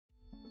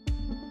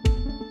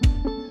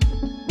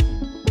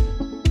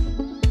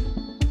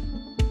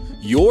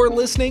You're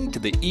listening to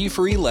the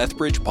E-Free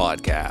Lethbridge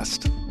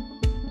podcast.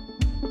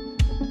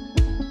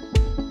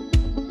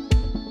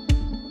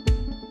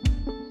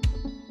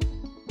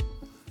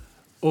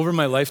 Over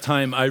my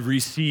lifetime, I've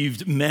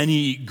received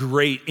many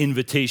great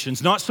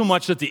invitations. Not so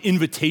much that the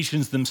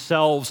invitations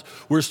themselves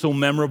were so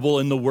memorable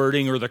in the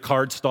wording or the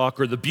cardstock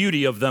or the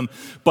beauty of them,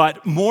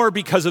 but more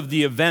because of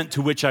the event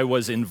to which I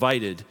was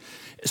invited.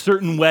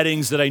 Certain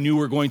weddings that I knew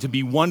were going to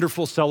be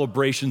wonderful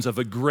celebrations of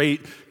a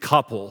great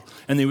couple,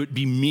 and they would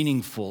be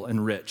meaningful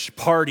and rich.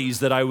 Parties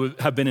that I would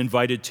have been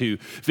invited to,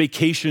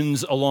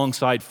 vacations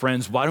alongside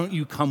friends. Why don't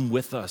you come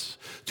with us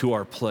to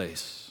our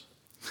place?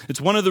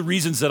 It's one of the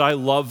reasons that I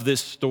love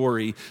this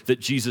story that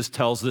Jesus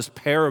tells, this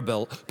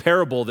parable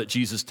that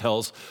Jesus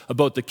tells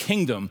about the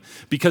kingdom,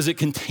 because it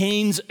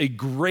contains a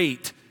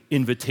great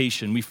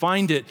invitation. We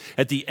find it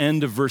at the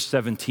end of verse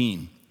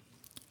 17.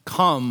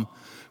 Come,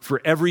 for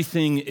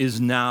everything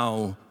is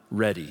now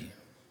ready.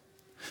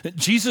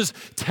 Jesus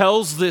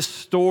tells this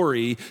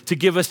story to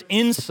give us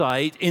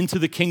insight into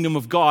the kingdom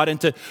of God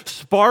and to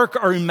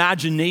spark our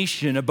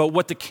imagination about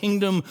what the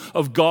kingdom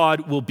of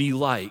God will be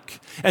like.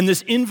 And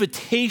this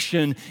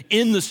invitation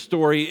in the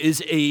story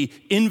is an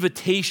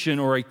invitation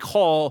or a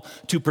call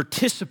to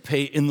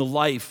participate in the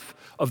life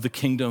of the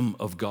kingdom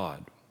of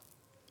God.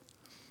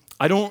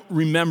 I don't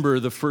remember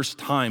the first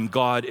time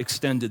God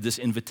extended this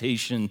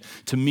invitation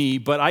to me,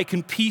 but I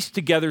can piece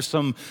together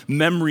some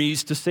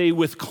memories to say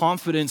with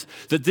confidence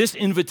that this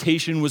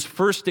invitation was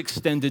first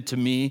extended to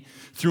me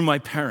through my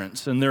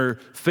parents and their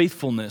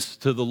faithfulness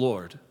to the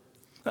Lord.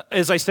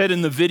 As I said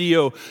in the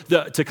video,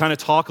 to kind of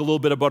talk a little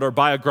bit about our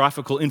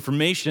biographical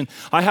information,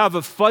 I have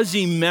a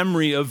fuzzy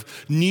memory of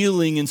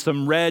kneeling in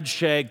some red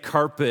shag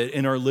carpet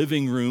in our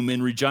living room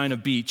in Regina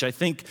Beach. I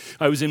think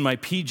I was in my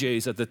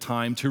PJs at the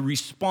time to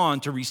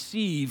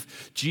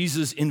receive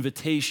Jesus'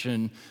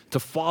 invitation to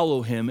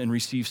follow him and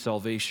receive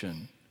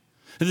salvation.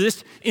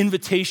 This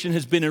invitation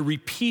has been a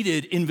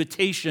repeated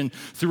invitation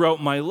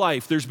throughout my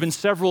life. There's been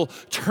several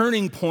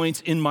turning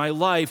points in my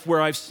life where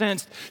I've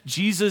sensed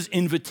Jesus'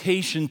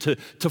 invitation to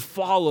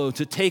follow,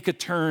 to take a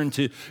turn,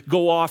 to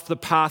go off the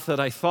path that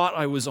I thought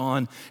I was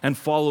on and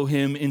follow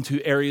him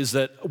into areas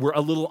that were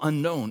a little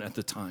unknown at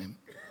the time.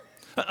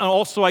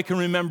 Also, I can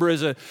remember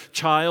as a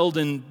child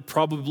and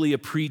probably a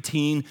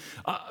preteen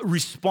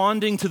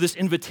responding to this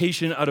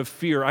invitation out of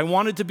fear. I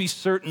wanted to be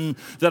certain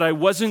that I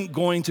wasn't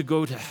going to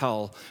go to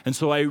hell, and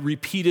so I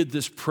repeated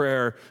this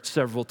prayer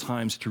several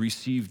times to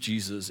receive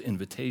Jesus'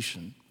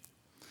 invitation.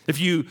 If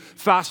you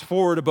fast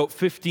forward about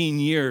 15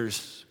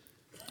 years,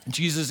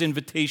 Jesus'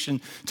 invitation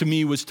to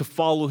me was to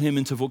follow him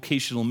into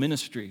vocational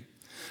ministry.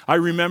 I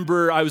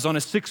remember I was on a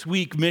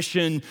 6-week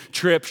mission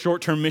trip,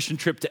 short-term mission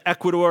trip to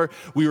Ecuador.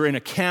 We were in a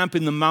camp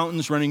in the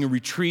mountains running a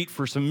retreat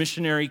for some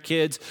missionary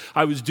kids.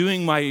 I was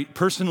doing my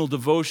personal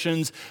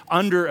devotions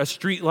under a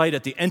streetlight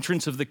at the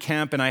entrance of the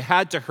camp, and I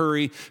had to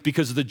hurry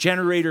because the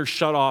generator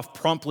shut off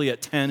promptly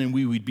at 10, and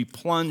we would be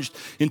plunged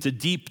into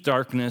deep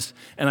darkness.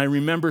 And I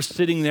remember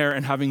sitting there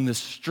and having this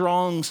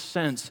strong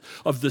sense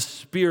of the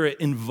Spirit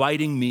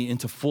inviting me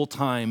into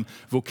full-time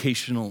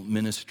vocational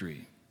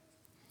ministry.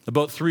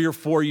 About 3 or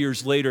 4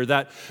 years later,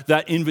 that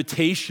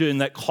invitation,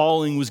 that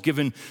calling was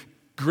given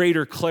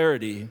greater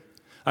clarity.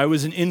 I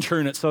was an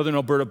intern at Southern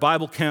Alberta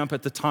Bible Camp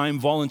at the time,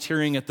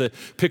 volunteering at the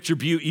Picture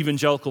Butte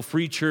Evangelical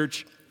Free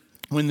Church,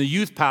 when the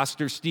youth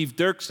pastor, Steve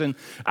Dirksen,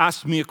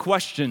 asked me a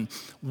question: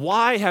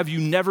 why have you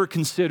never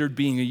considered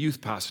being a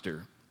youth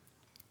pastor?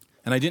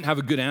 And I didn't have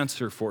a good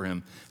answer for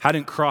him,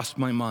 hadn't crossed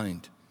my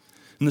mind.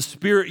 And the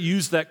Spirit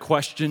used that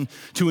question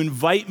to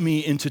invite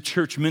me into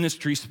church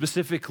ministry,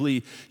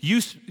 specifically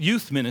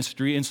youth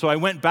ministry. And so I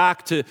went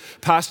back to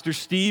Pastor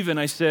Steve and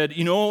I said,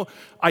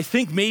 I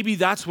think maybe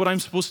that's what I'm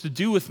supposed to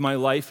do with my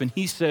life. And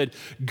he said,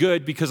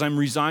 good, because I'm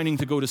resigning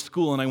to go to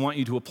school and I want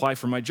you to apply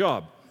for my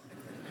job.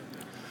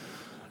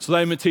 So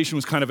that invitation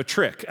was kind of a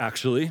trick,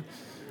 actually.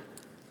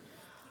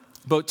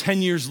 About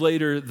 10 years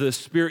later, the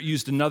Spirit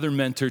used another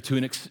mentor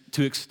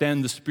to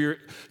extend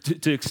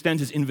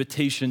his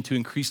invitation to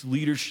increase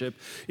leadership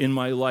in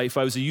my life.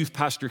 I was a youth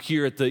pastor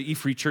here at the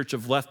E-Free Church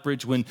of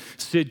Lethbridge when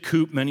Sid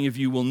Coop, many of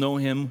you will know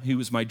him, he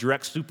was my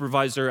direct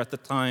supervisor at the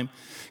time,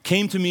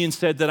 came to me and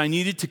said that I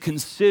needed to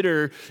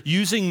consider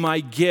using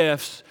my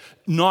gifts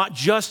not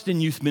just in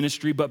youth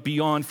ministry, but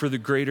beyond for the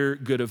greater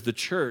good of the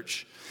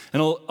church.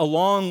 And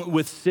along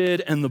with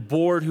Sid and the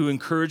board who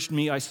encouraged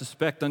me, I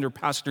suspect under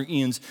Pastor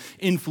Ian's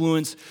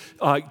influence,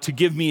 to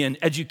give me an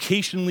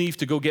education leave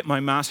to go get my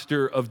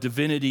Master of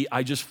Divinity,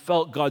 I just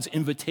felt God's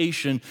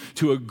invitation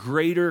to a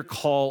greater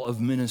call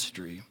of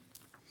ministry.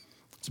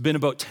 It's been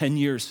about 10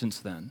 years since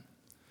then.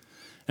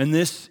 And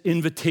this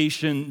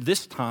invitation,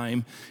 this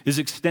time, is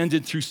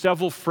extended through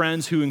several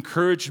friends who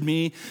encouraged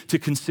me to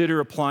consider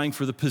applying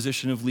for the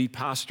position of lead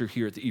pastor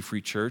here at the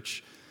E-Free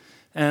Church.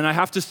 And I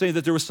have to say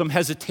that there was some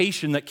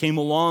hesitation that came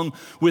along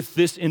with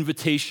this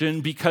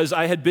invitation because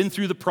I had been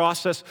through the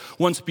process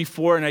once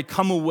before and I'd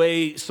come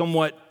away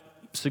somewhat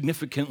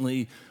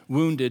significantly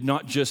wounded,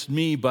 not just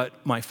me,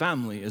 but my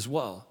family as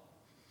well.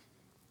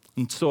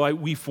 And so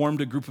we formed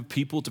a group of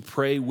people to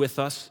pray with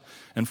us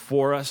and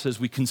for us as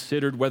we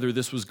considered whether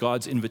this was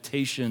God's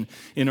invitation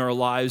in our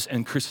lives.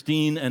 And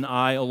Christine and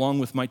I, along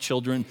with my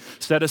children,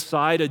 set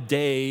aside a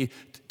day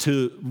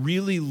to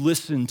really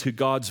listen to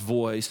God's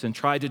voice and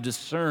try to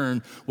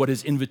discern what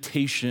his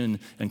invitation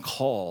and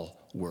call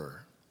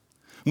were.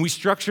 And we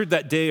structured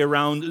that day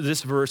around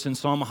this verse in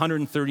Psalm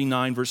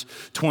 139, verse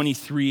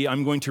 23.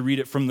 I'm going to read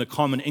it from the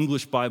Common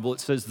English Bible. It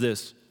says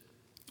this: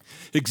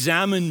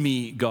 "Examine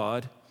me,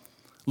 God.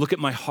 Look at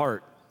my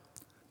heart.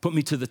 Put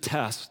me to the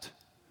test.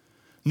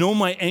 Know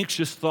my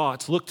anxious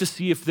thoughts. Look to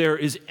see if there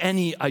is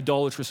any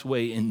idolatrous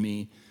way in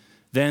me.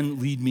 Then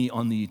lead me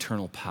on the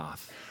eternal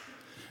path."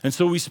 And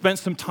so we spent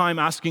some time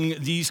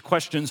asking these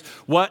questions.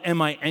 What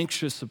am I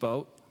anxious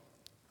about?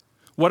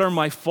 What are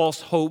my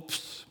false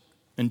hopes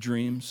and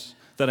dreams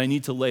that I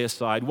need to lay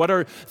aside? What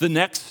are the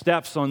next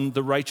steps on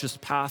the righteous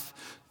path,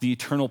 the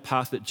eternal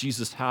path that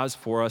Jesus has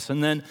for us?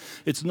 And then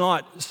it's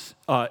not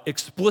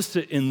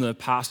explicit in the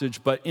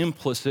passage, but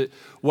implicit.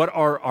 What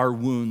are our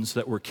wounds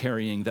that we're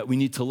carrying that we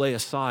need to lay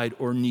aside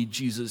or need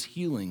Jesus'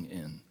 healing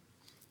in?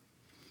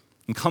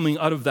 And coming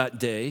out of that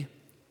day,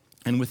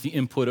 and with the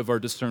input of our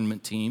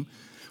discernment team,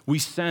 we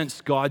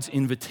sensed God's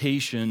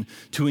invitation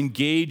to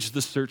engage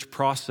the search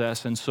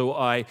process. And so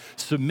I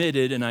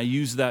submitted, and I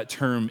use that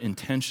term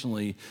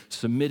intentionally,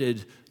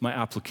 submitted my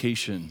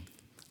application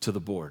to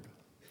the board.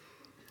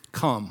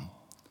 Come,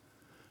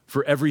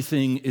 for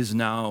everything is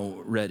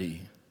now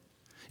ready.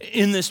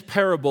 In this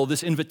parable,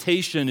 this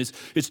invitation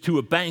is to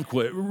a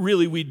banquet.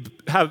 Really, we'd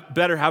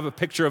better have a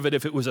picture of it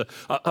if it was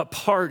a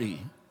party.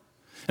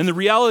 And the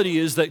reality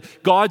is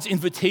that God's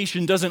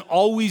invitation doesn't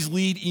always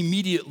lead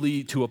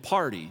immediately to a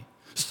party.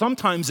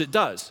 Sometimes it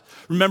does.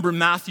 Remember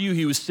Matthew,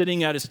 he was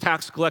sitting at his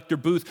tax collector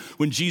booth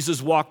when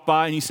Jesus walked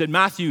by and he said,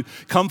 "Matthew,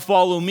 come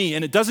follow me."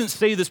 And it doesn't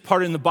say this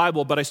part in the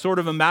Bible, but I sort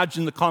of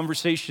imagine the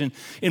conversation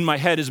in my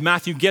head as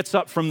Matthew gets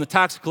up from the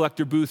tax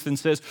collector booth and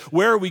says,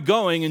 "Where are we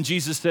going?" And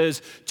Jesus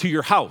says, "To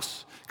your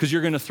house, because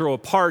you're going to throw a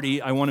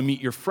party. I want to meet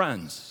your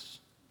friends."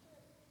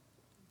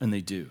 And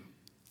they do.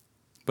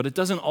 But it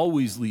doesn't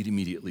always lead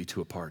immediately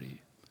to a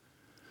party.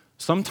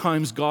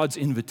 Sometimes God's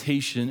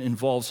invitation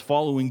involves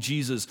following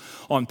Jesus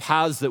on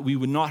paths that we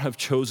would not have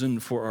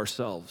chosen for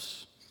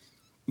ourselves.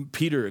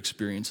 Peter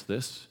experienced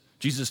this.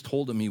 Jesus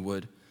told him he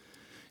would.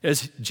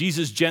 As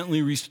Jesus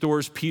gently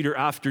restores Peter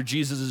after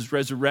Jesus'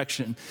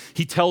 resurrection,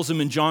 he tells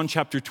him in John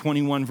chapter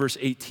 21, verse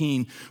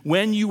 18,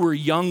 "When you were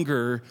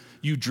younger,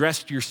 you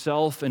dressed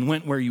yourself and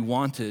went where you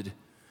wanted.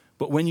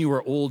 But when you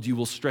are old, you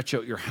will stretch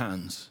out your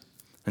hands,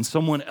 and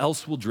someone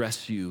else will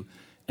dress you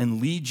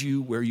and lead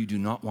you where you do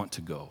not want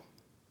to go.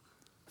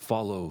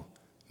 Follow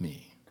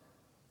me."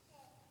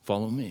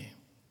 Follow me.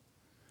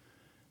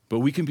 But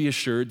we can be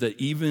assured that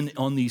even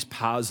on these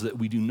paths that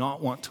we do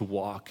not want to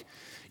walk,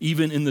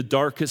 even in the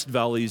darkest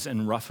valleys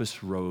and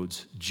roughest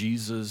roads,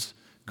 Jesus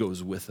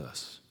goes with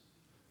us.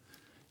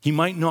 He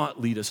might not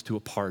lead us to a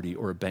party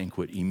or a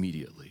banquet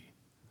immediately,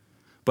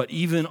 but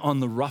even on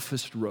the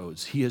roughest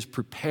roads, he has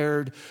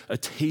prepared a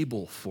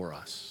table for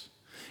us.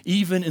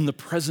 Even in the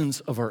presence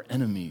of our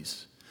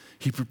enemies,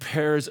 he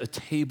prepares a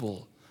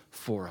table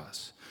for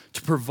us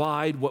to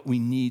provide what we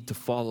need to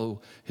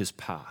follow his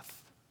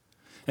path.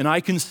 And I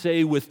can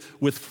say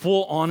with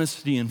full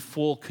honesty and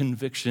full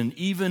conviction,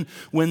 even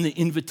when the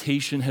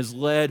invitation has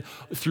led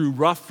through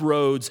rough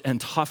roads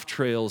and tough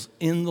trails,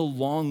 in the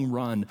long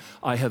run,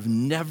 I have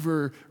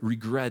never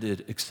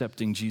regretted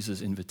accepting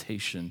Jesus'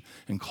 invitation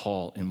and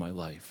call in my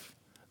life.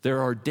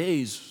 There are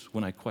days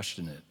when I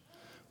question it,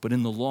 but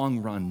in the long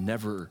run,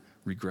 never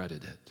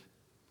regretted it.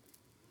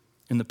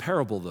 In the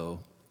parable,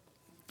 though,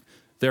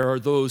 there are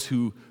those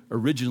who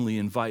originally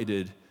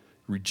invited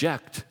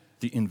reject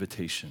the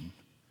invitation.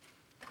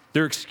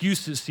 Their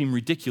excuses seem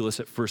ridiculous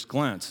at first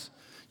glance.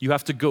 You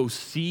have to go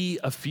see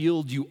a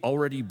field you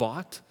already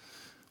bought?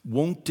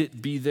 Won't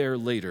it be there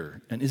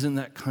later? And isn't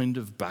that kind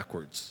of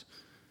backwards?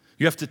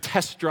 You have to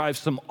test drive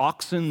some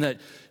oxen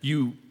that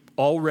you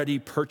already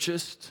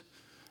purchased?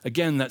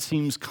 Again, that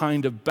seems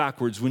kind of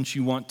backwards. Wouldn't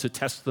you want to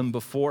test them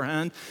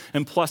beforehand?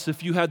 And plus,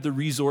 if you had the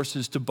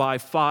resources to buy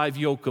 5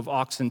 yoke of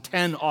oxen,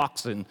 10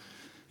 oxen,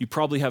 you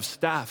probably have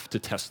staff to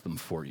test them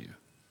for you.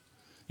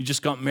 You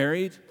just got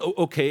married?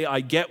 Okay,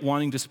 I get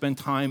wanting to spend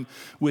time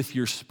with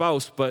your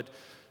spouse, but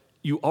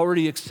you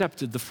already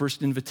accepted the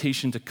first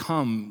invitation to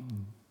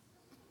come.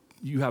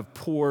 You have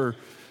poor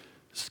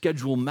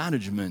schedule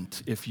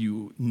management if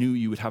you knew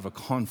you would have a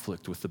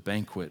conflict with the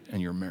banquet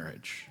and your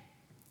marriage.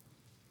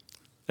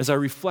 As I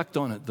reflect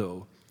on it,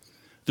 though,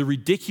 the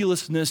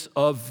ridiculousness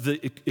of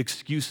the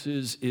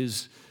excuses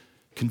is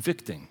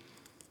convicting.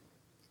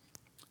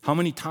 How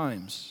many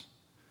times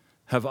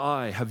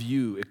have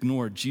you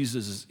ignored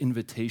Jesus'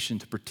 invitation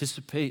to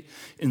participate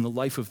in the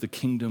life of the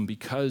kingdom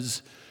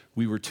because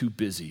we were too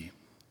busy,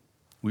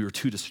 we were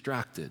too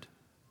distracted?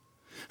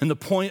 And the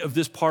point of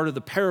this part of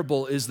the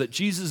parable is that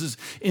Jesus'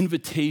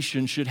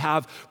 invitation should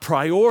have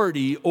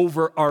priority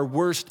over our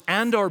worst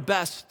and our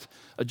best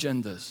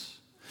agendas.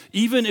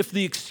 Even if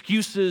the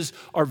excuses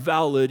are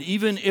valid,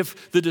 even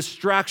if the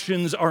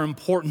distractions are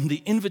important,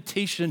 the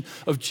invitation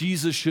of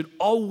Jesus should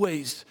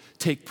always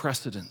take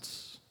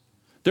precedence.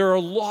 There are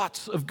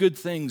lots of good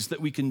things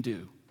that we can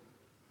do.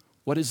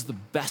 What is the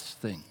best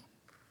thing?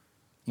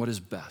 What is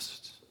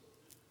best?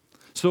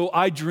 So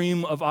I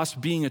dream of us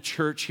being a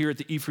church here at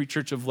the E-Free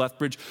Church of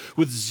Lethbridge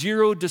with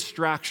zero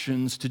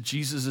distractions to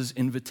Jesus'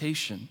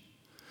 invitation.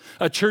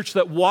 A church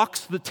that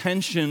walks the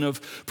tension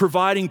of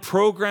providing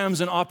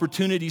programs and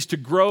opportunities to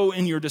grow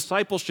in your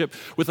discipleship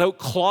without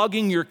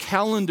clogging your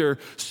calendar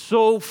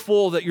so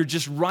full that you're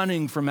just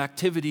running from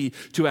activity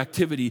to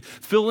activity,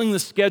 filling the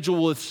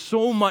schedule with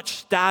so much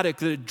static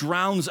that it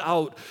drowns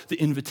out the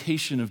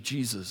invitation of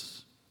Jesus.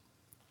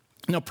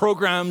 Now,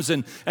 programs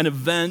and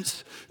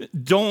events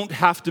don't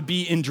have to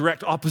be in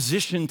direct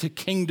opposition to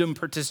kingdom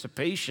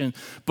participation,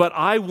 but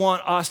I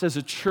want us as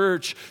a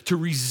church to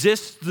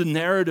resist the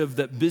narrative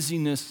that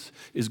busyness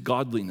is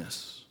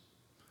godliness.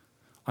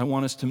 I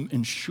want us to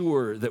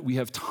ensure that we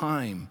have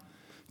time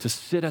to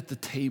sit at the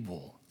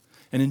table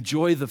and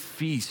enjoy the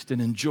feast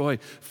and enjoy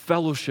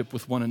fellowship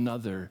with one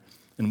another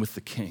and with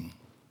the King.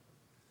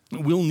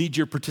 We'll need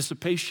your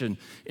participation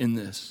in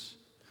this.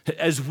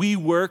 As we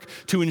work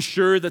to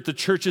ensure that the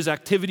church's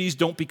activities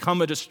don't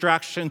become a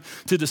distraction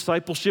to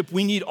discipleship,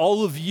 we need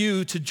all of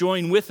you to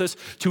join with us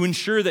to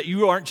ensure that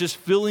you aren't just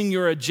filling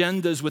your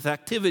agendas with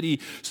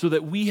activity so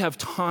that we have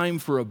time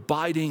for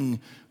abiding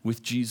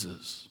with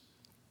Jesus.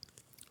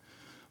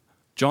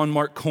 John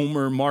Mark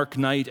Comer, Mark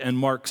Knight, and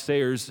Mark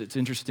Sayers, it's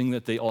interesting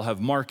that they all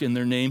have Mark in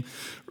their name,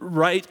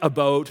 write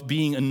about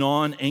being a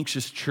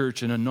non-anxious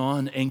church and a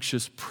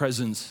non-anxious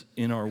presence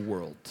in our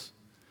world.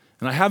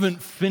 And I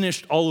haven't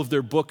finished all of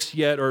their books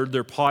yet or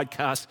their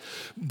podcasts,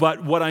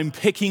 but what I'm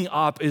picking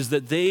up is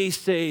that they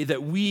say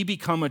that we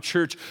become a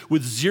church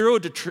with zero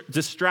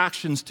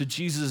distractions to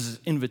Jesus'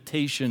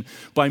 invitation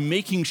by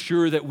making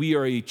sure that we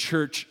are a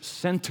church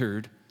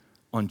centered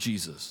on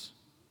Jesus.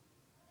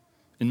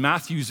 In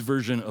Matthew's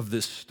version of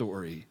this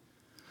story,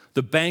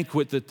 the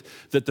banquet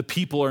that the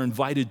people are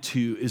invited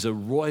to is a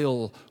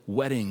royal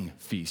wedding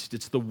feast.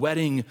 It's the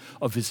wedding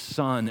of his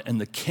son, and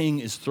the king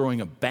is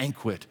throwing a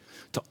banquet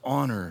to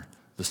honor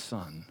the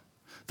Son.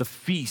 The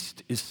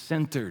feast is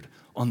centered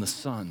on the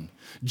Son.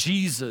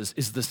 Jesus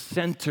is the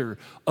center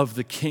of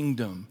the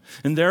kingdom,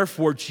 and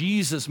therefore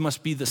Jesus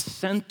must be the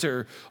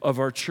center of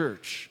our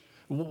church.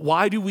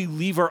 Why do we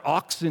leave our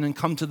oxen and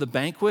come to the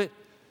banquet?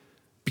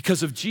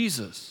 Because of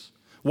Jesus.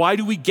 Why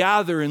do we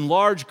gather in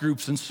large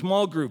groups and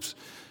small groups?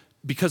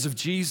 Because of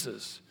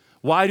Jesus.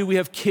 Why do we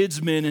have kids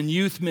men and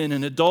youth men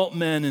and adult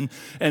men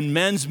and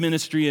men's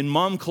ministry and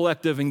mom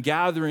collective and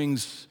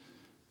gatherings?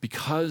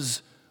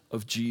 Because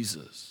of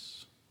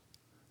Jesus.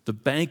 The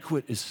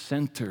banquet is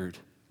centered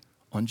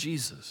on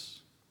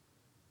Jesus.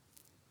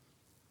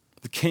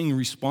 The king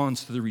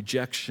responds to the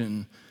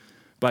rejection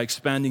by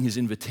expanding his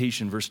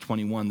invitation, verse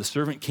 21. The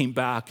servant came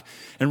back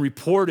and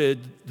reported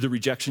the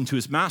rejection to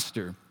his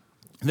master.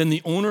 Then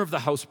the owner of the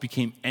house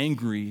became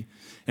angry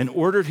and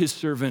ordered his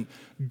servant,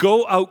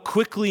 "Go out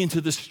quickly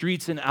into the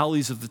streets and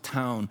alleys of the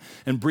town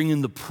and bring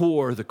in the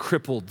poor, the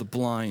crippled, the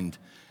blind,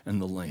 and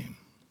the lame."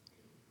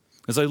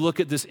 As I look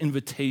at this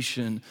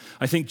invitation,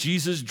 I think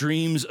Jesus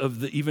dreams of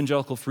the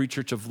Evangelical Free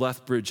Church of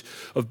Lethbridge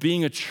of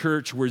being a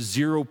church where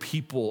zero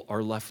people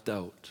are left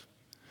out,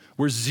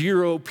 where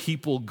zero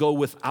people go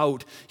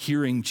without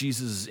hearing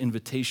Jesus'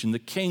 invitation. The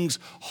king's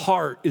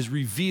heart is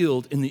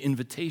revealed in the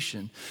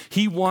invitation.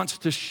 He wants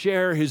to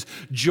share his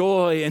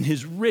joy and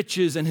his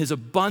riches and his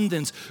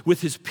abundance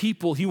with his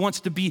people. He wants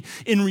to be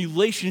in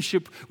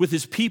relationship with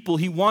his people.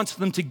 He wants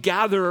them to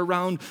gather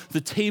around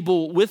the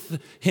table with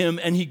him,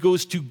 and he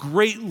goes to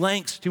great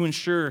lengths to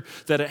ensure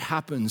that it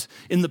happens.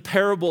 In the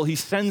parable, he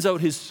sends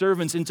out his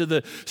servants into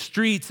the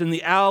streets and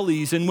the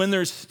alleys, and when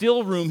there's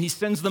still room, he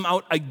sends them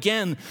out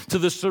again to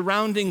the surrounding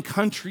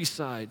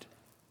countryside.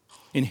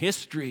 In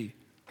history,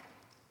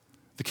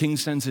 the king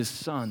sends his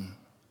son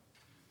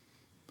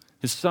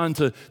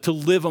to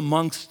live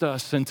amongst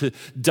us and to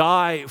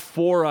die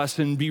for us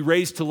and be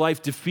raised to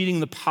life,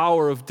 defeating the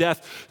power of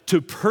death, to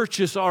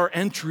purchase our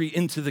entry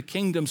into the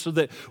kingdom so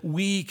that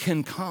we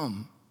can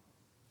come.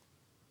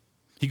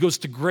 He goes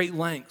to great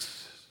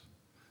lengths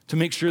to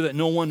make sure that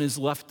no one is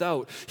left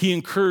out. He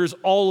incurs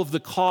all of the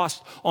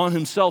cost on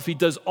himself. He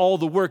does all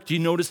the work. Do you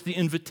notice the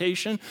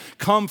invitation?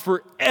 Come,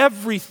 for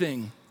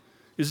everything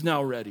is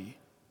now ready.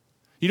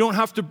 You don't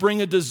have to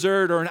bring a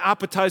dessert or an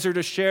appetizer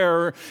to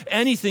share or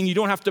anything. You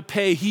don't have to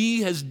pay.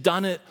 He has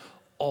done it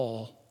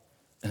all,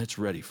 and it's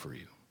ready for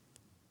you.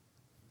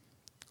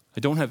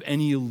 I don't have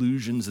any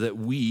illusions that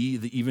we,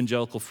 the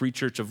Evangelical Free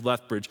Church of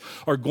Lethbridge,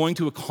 are going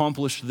to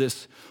accomplish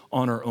this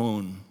on our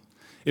own.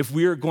 If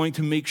we are going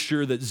to make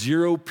sure that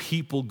zero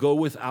people go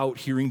without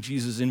hearing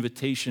Jesus'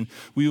 invitation,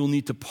 we will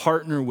need to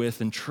partner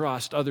with and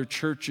trust other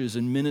churches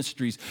and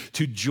ministries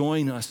to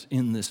join us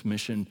in this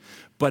mission.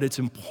 But it's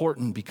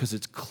important because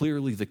it's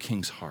clearly the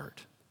king's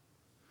heart.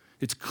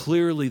 It's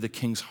clearly the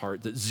king's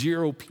heart that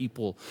 0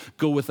 people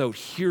go without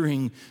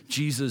hearing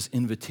Jesus'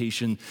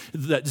 invitation,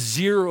 that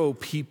 0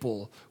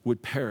 people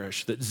would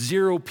perish, that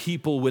 0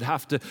 people would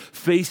have to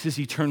face his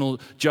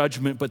eternal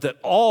judgment, but that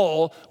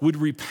all would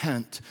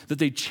repent, that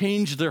they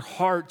change their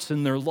hearts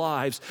and their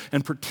lives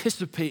and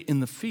participate in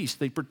the feast.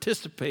 They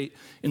participate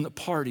in the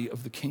party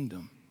of the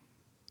kingdom.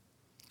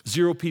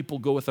 0 people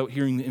go without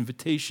hearing the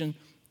invitation.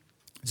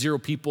 0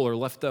 people are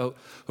left out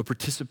of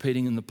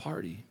participating in the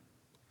party.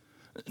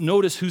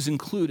 Notice who's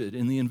included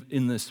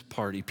in this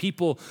party.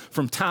 People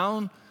from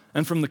town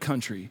and from the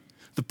country.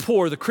 The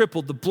poor, the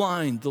crippled, the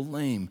blind, the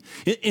lame.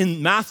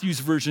 In Matthew's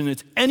version,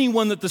 it's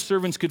anyone that the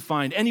servants could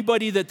find,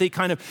 anybody that they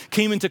kind of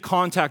came into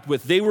contact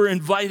with. They were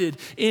invited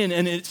in,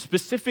 and it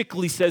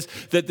specifically says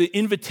that the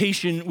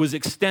invitation was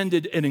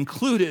extended and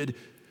included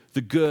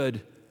the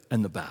good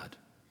and the bad.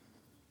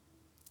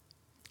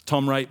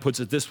 Tom Wright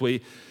puts it this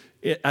way: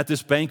 at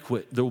this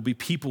banquet, there will be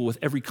people with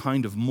every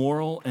kind of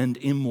moral and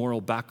immoral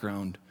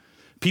background.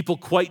 People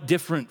quite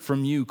different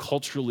from you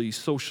culturally,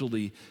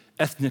 socially,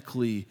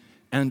 ethnically,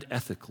 and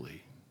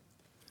ethically.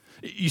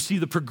 You see,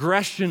 the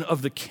progression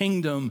of the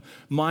kingdom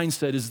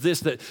mindset is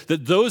this, that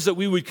those that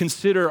we would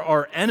consider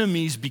our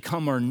enemies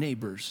become our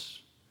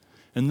neighbors.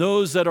 And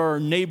those that are our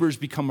neighbors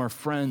become our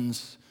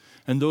friends.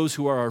 And those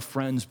who are our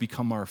friends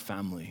become our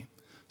family,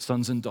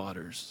 sons and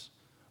daughters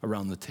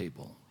around the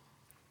table.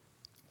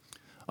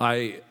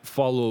 I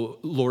follow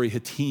Lori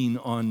Hatteen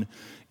on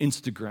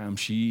Instagram.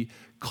 She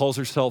calls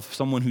herself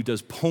someone who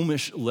does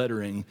poemish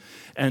lettering,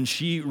 and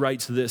she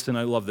writes this, and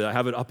I love that. I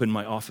have it up in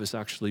my office,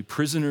 actually.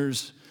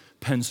 Prisoners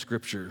pen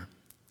scripture.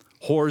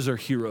 Whores are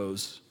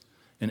heroes,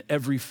 and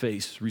every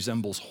face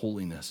resembles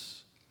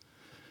holiness.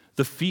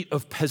 The feet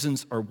of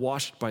peasants are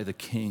washed by the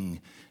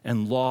king,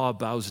 and law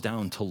bows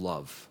down to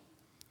love.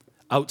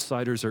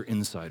 Outsiders are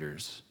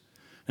insiders,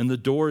 and the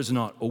door is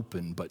not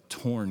open, but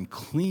torn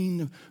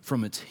clean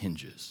from its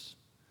hinges.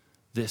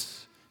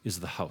 This is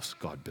the house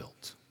God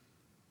built.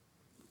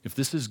 If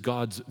this is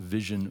God's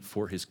vision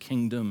for his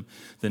kingdom,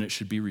 then it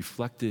should be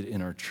reflected in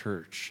our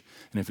church.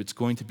 And if it's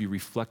going to be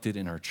reflected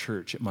in our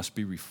church, it must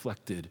be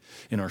reflected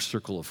in our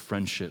circle of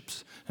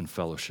friendships and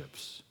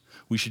fellowships.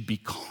 We should be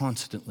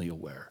constantly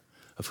aware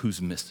of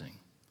who's missing,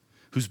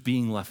 who's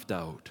being left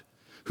out,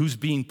 who's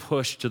being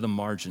pushed to the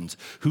margins,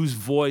 whose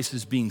voice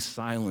is being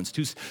silenced,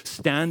 who's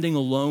standing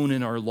alone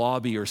in our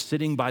lobby or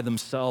sitting by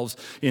themselves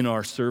in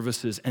our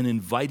services, and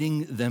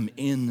inviting them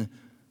in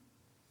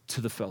to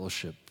the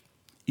fellowship,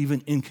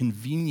 even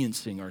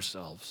inconveniencing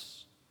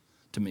ourselves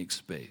to make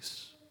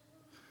space.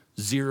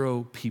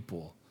 0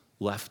 people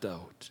left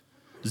out.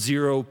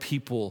 0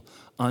 people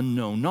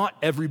unknown. Not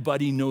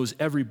everybody knows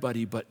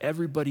everybody, but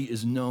everybody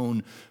is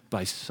known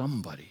by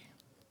somebody.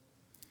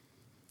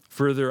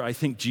 Further, I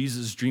think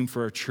Jesus' dream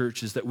for our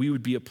church is that we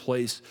would be a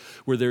place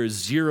where there is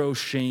 0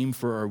 shame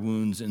for our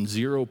wounds and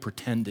 0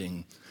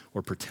 pretending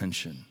or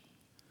pretension.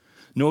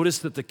 Notice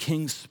that the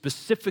king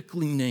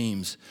specifically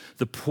names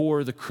the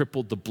poor, the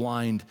crippled, the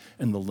blind,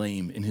 and the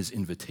lame in his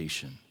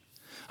invitation.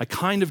 I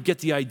kind of get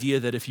the idea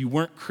that if you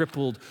weren't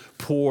crippled,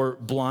 poor,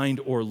 blind,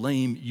 or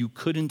lame, you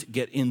couldn't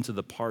get into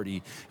the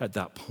party at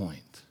that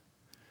point.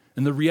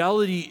 And the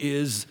reality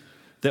is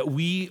that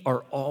we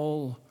are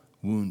all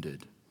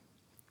wounded.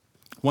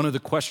 One of the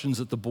questions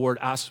that the board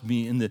asked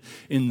me in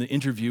the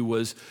interview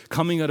was,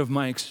 coming out of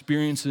my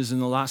experiences in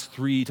the last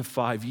 3 to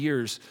 5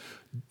 years,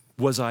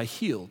 was I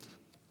healed?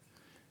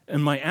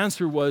 And my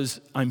answer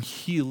was, I'm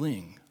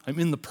healing. I'm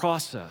in the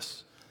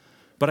process.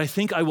 But I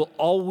think I will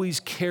always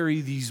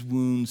carry these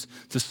wounds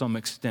to some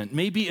extent.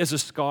 Maybe as a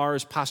scar,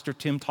 as Pastor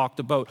Tim talked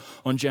about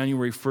on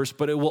January 1st,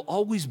 but it will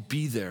always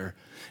be there.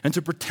 And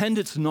to pretend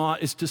it's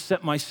not is to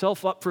set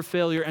myself up for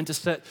failure and to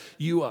set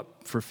you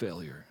up for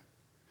failure.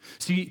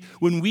 See,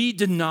 when we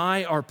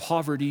deny our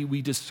poverty,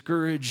 we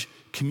discourage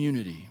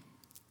community.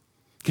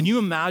 Can you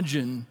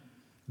imagine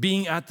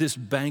being at this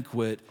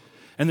banquet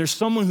and there's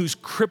someone who's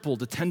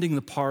crippled attending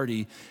the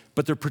party,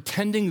 but they're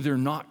pretending they're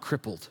not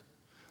crippled?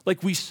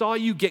 Like, we saw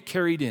you get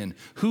carried in.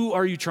 Who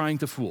are you trying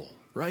to fool,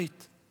 right?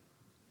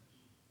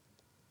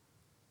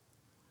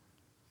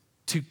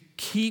 To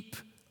keep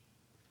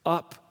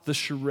up the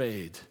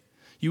charade,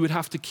 you would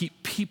have to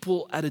keep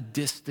people at a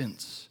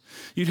distance.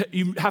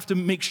 You have to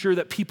make sure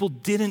that people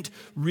didn't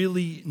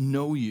really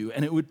know you,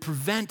 and it would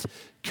prevent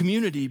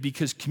community,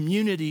 because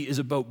community is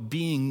about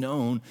being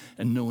known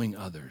and knowing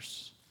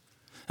others.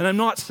 And I'm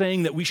not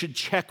saying that we should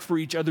check for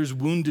each other's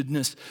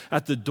woundedness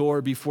at the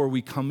door before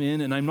we come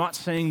in, and I'm not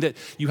saying that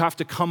you have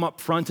to come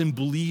up front and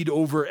bleed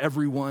over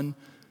everyone,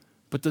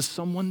 but does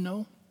someone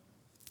know?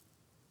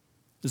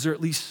 Is there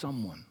at least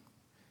someone,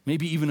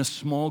 maybe even a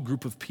small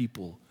group of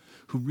people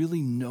who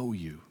really know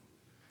you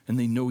and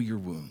they know your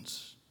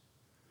wounds?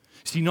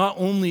 See, not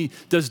only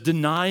does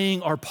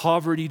denying our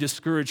poverty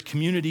discourage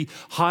community,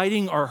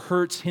 hiding our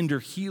hurts hinder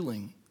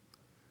healing.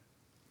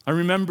 I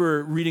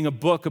remember reading a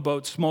book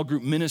about small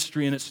group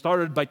ministry, and it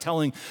started by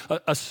telling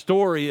a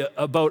story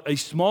about a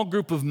small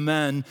group of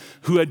men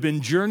who had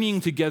been journeying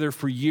together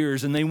for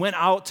years, and they went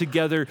out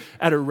together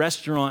at a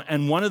restaurant,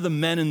 and one of the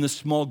men in the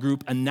small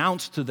group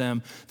announced to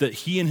them that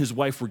he and his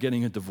wife were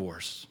getting a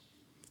divorce.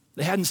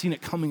 They hadn't seen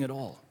it coming at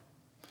all.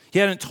 He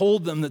hadn't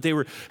told them that they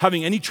were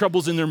having any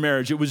troubles in their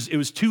marriage. It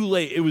was too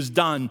late. It was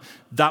done.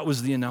 That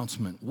was the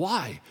announcement.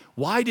 Why?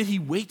 Why did he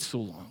wait so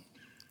long?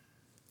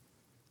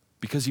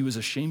 Because he was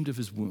ashamed of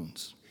his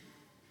wounds,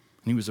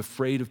 and he was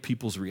afraid of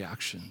people's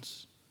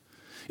reactions.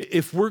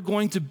 If we're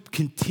going to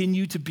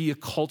continue to be a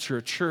culture,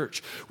 a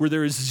church, where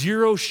there is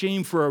zero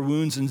shame for our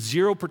wounds and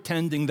zero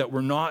pretending that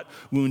we're not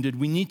wounded,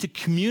 we need to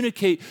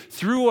communicate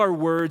through our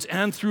words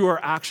and through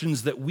our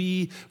actions that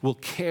we will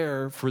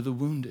care for the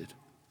wounded.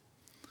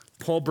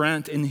 Paul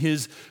Brand, in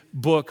his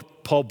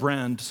book,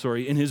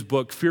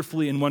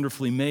 Fearfully and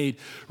Wonderfully Made,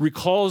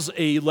 recalls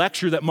a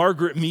lecture that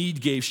Margaret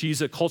Mead gave.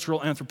 She's a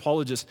cultural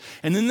anthropologist.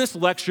 And in this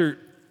lecture,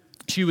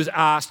 she was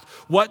asked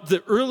what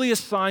the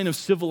earliest sign of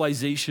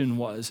civilization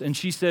was. And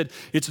she said,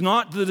 it's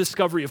not the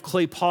discovery of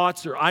clay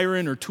pots or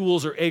iron or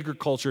tools or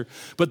agriculture,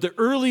 but the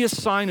earliest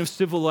sign of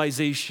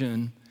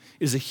civilization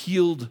is a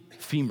healed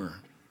femur.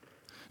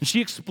 And she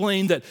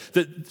explained that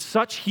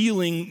such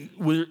healing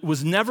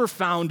was never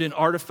found in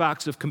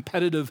artifacts of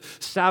competitive,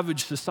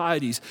 savage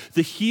societies.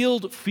 The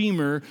healed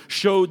femur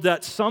showed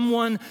that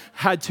someone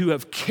had to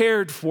have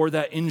cared for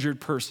that injured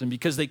person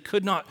because they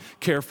could not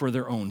care for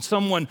their own.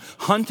 Someone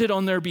hunted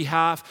on their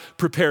behalf,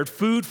 prepared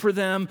food for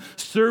them,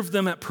 served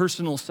them at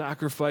personal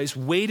sacrifice,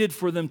 waited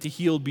for them to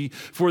heal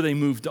before they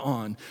moved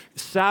on.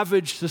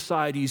 Savage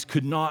societies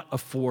could not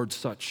afford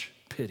such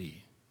pity.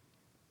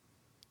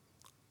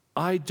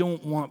 I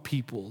don't want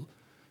people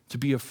to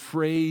be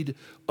afraid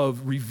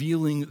of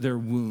revealing their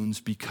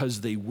wounds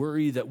because they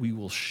worry that we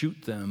will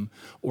shoot them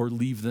or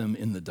leave them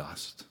in the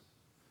dust.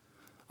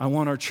 I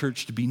want our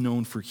church to be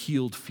known for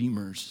healed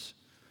femurs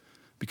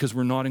because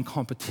we're not in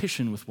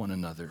competition with one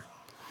another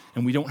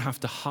and we don't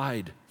have to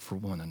hide for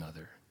one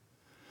another.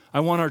 I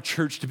want our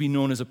church to be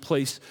known as a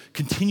place,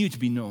 continue to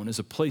be known as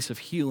a place of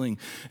healing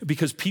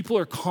because people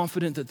are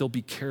confident that they'll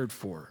be cared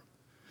for,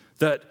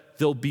 that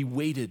they'll be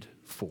waited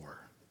for.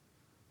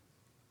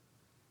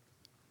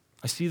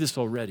 I see this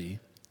already.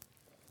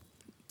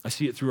 I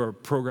see it through our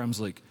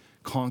programs like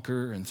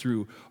Conquer and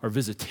through our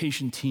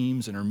visitation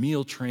teams and our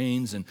meal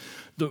trains and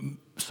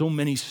so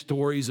many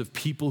stories of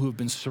people who have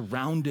been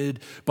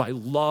surrounded by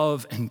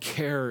love and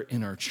care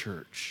in our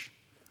church.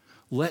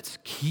 Let's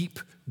keep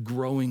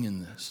growing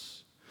in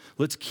this.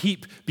 Let's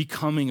keep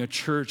becoming a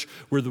church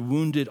where the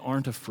wounded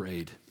aren't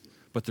afraid,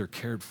 but they're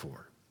cared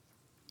for.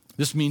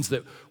 This means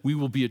that we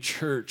will be a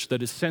church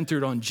that is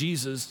centered on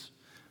Jesus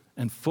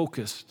and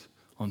focused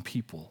on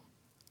people.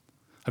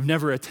 I've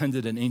never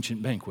attended an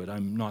ancient banquet.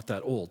 I'm not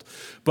that old.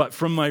 But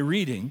from my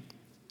reading,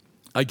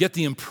 I get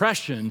the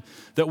impression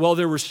that while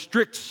there were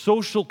strict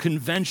social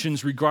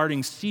conventions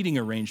regarding seating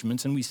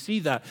arrangements, and we see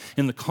that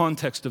in the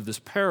context of this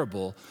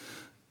parable,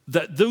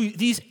 that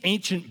these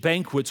ancient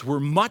banquets were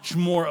much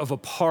more of a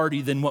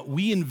party than what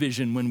we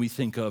envision when we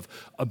think of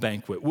a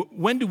banquet.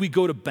 When do we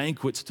go to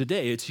banquets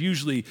today? It's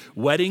usually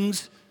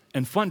weddings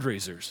and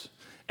fundraisers.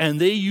 And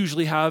they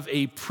usually have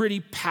a pretty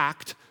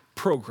packed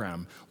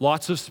program,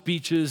 lots of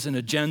speeches, an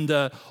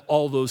agenda,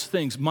 all those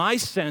things. My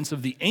sense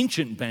of the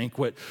ancient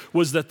banquet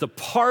was that the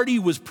party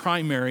was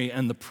primary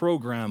and the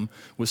program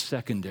was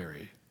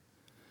secondary.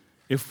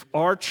 If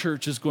our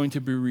church is going to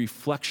be a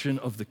reflection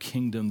of the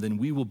kingdom, then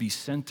we will be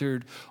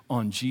centered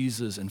on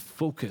Jesus and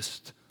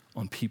focused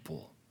on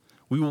people.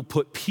 We will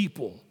put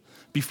people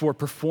before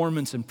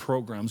performance and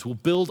programs. We'll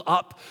build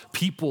up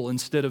people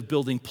instead of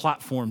building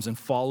platforms and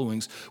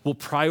followings. We'll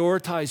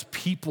prioritize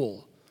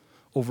people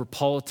over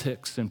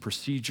politics and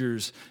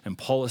procedures and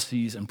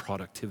policies and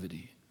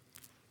productivity.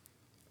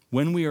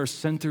 When we are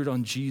centered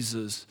on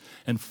Jesus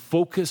and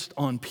focused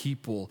on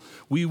people,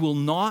 we will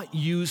not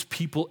use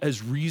people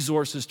as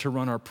resources to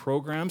run our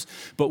programs,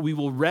 but we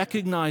will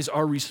recognize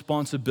our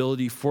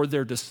responsibility for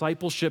their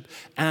discipleship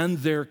and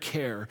their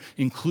care,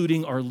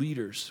 including our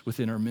leaders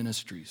within our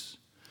ministries.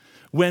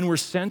 When we're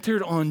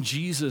centered on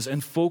Jesus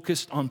and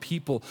focused on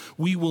people,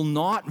 we will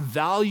not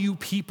value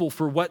people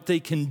for what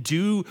they can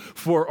do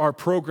for our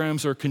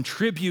programs or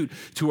contribute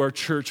to our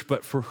church,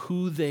 but for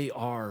who they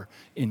are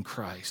in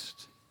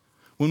Christ.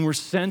 When we're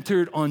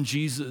centered on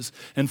Jesus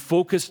and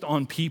focused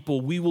on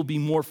people, we will be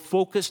more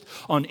focused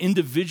on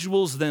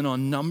individuals than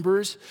on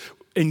numbers,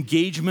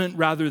 engagement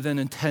rather than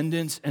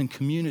attendance, and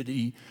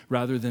community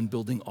rather than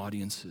building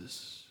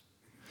audiences.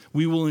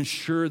 We will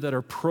ensure that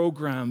our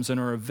programs and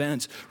our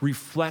events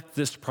reflect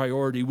this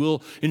priority.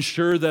 We'll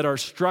ensure that our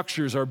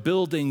structures, our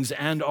buildings,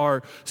 and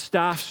our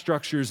staff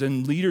structures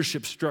and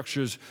leadership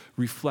structures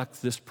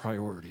reflect this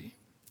priority.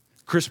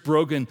 Chris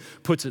Brogan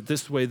puts it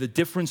this way: the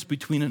difference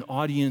between an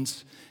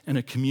audience and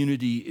a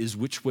community is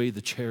which way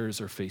the chairs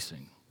are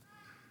facing.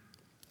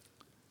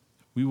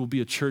 We will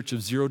be a church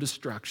of zero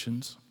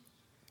distractions,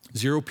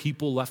 zero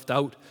people left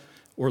out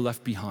or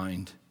left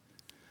behind,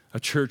 a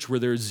church where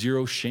there is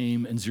zero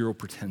shame and zero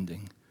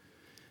pretending.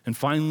 And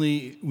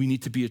finally, we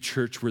need to be a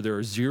church where there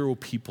are 0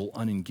 people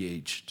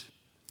unengaged.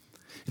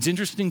 It's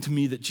interesting to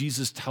me that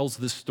Jesus tells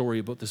this story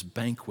about this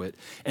banquet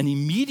and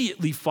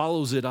immediately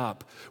follows it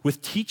up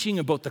with teaching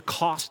about the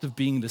cost of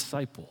being a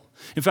disciple.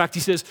 In fact, he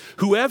says,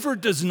 whoever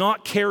does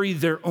not carry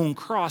their own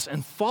cross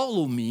and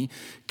follow me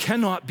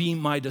cannot be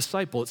my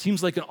disciple. It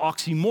seems like an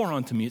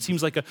oxymoron to me. It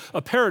seems like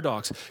a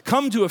paradox.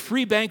 Come to a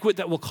free banquet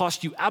that will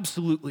cost you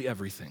absolutely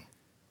everything.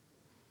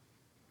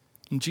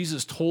 And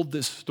Jesus told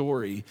this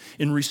story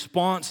in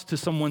response to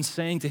someone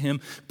saying to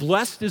him,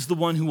 blessed is the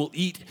one who will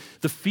eat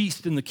the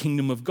feast in the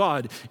kingdom of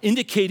God,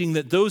 indicating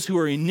that those who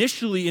are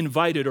initially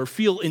invited or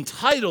feel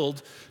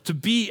entitled to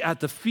be at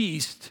the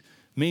feast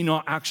may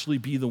not actually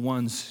be the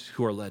ones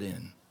who are let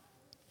in.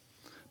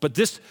 But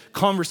this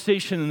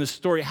conversation and this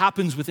story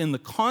happens within the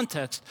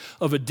context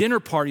of a dinner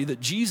party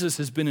that Jesus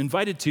has been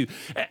invited to.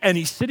 And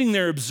he's sitting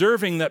there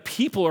observing that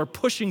people are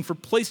pushing for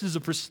places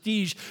of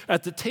prestige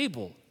at the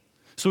table.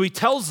 So he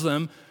tells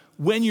them,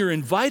 when you're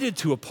invited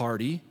to a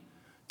party,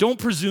 don't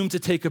presume to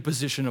take a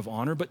position of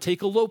honor, but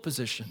take a low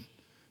position.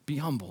 Be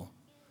humble.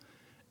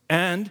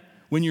 And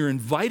when you're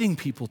inviting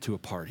people to a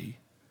party,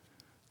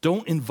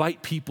 don't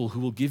invite people who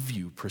will give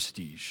you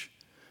prestige,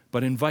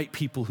 but invite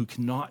people who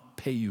cannot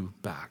pay you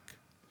back.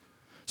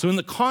 So in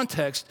the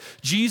context,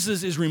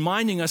 Jesus is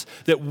reminding us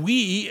that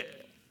we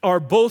are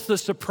both the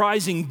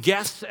surprising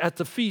guests at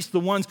the feast, the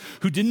ones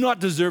who did not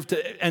deserve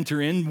to enter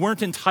in,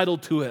 weren't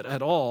entitled to it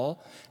at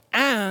all,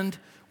 and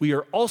we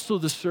are also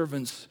the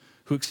servants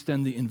who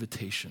extend the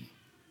invitation.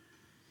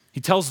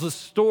 He tells the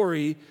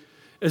story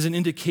as an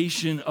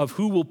indication of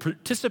who will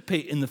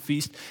participate in the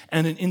feast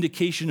and an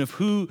indication of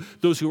who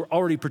those who are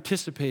already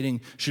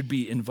participating should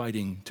be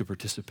inviting to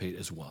participate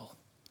as well.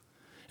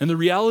 And the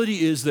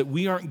reality is that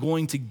we aren't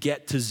going to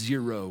get to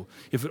 0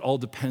 if it all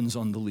depends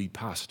on the lead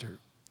pastor.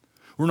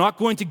 We're not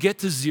going to get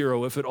to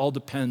 0 if it all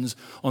depends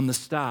on the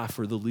staff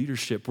or the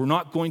leadership. We're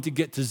not going to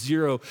get to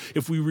 0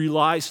 if we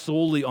rely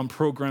solely on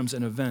programs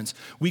and events.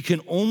 We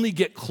can only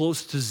get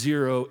close to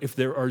 0 if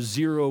there are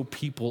 0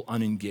 people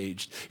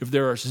unengaged, if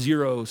there are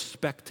 0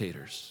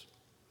 spectators.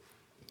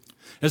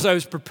 As I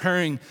was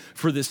preparing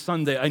for this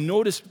Sunday, I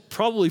noticed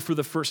probably for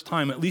the first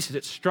time, at least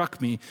it struck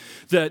me,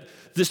 that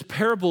this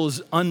parable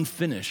is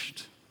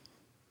unfinished.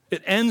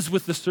 It ends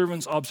with the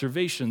servant's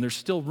observation, there's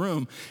still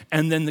room,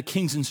 and then the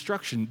king's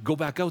instruction, go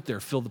back out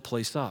there, fill the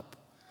place up.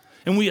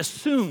 And we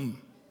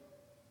assume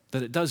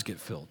that it does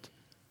get filled,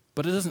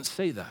 but it doesn't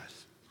say that.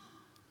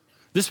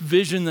 This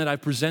vision that I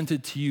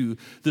presented to you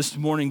this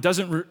morning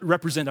doesn't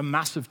represent a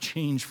massive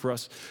change for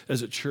us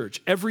as a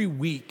church. Every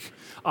week,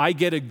 I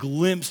get a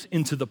glimpse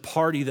into the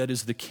party that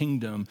is the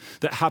kingdom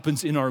that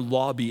happens in our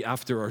lobby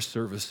after our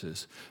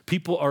services.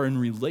 People are in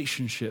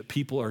relationship.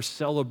 People are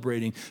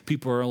celebrating.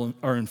 People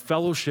are in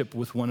fellowship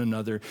with one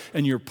another.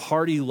 And your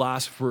party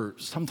lasts for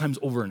sometimes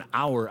over an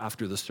hour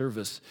after the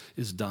service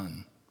is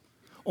done.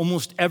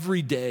 Almost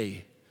every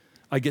day,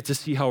 I get to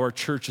see how our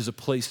church is a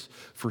place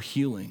for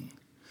healing.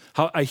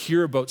 How I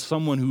hear about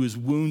someone who is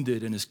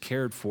wounded and is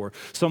cared for,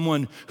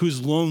 someone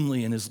who's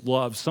lonely and is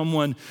loved,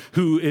 someone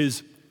who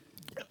is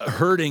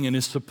hurting and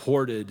is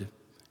supported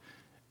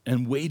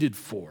and waited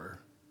for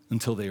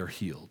until they are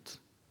healed.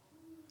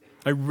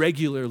 I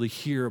regularly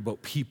hear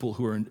about people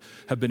who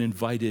have been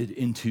invited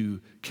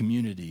into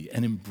community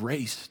and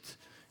embraced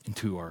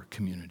into our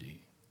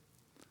community.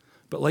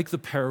 But like the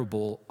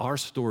parable, our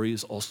story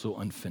is also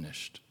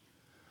unfinished.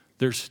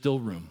 There's still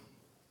room.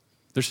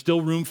 There's still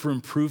room for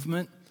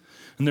improvement.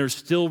 And there's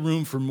still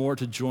room for more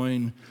to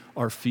join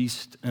our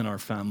feast and our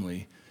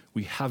family.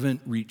 We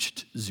haven't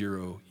reached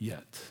 0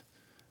 yet,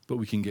 but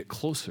we can get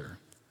closer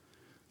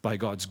by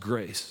God's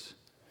grace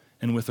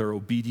and with our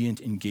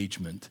obedient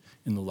engagement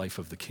in the life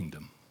of the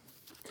kingdom.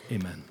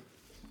 Amen.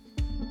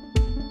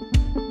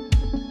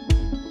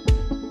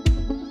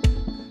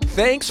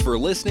 Thanks for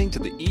listening to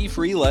the E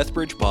Free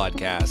Lethbridge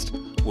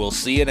podcast. We'll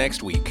see you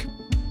next week.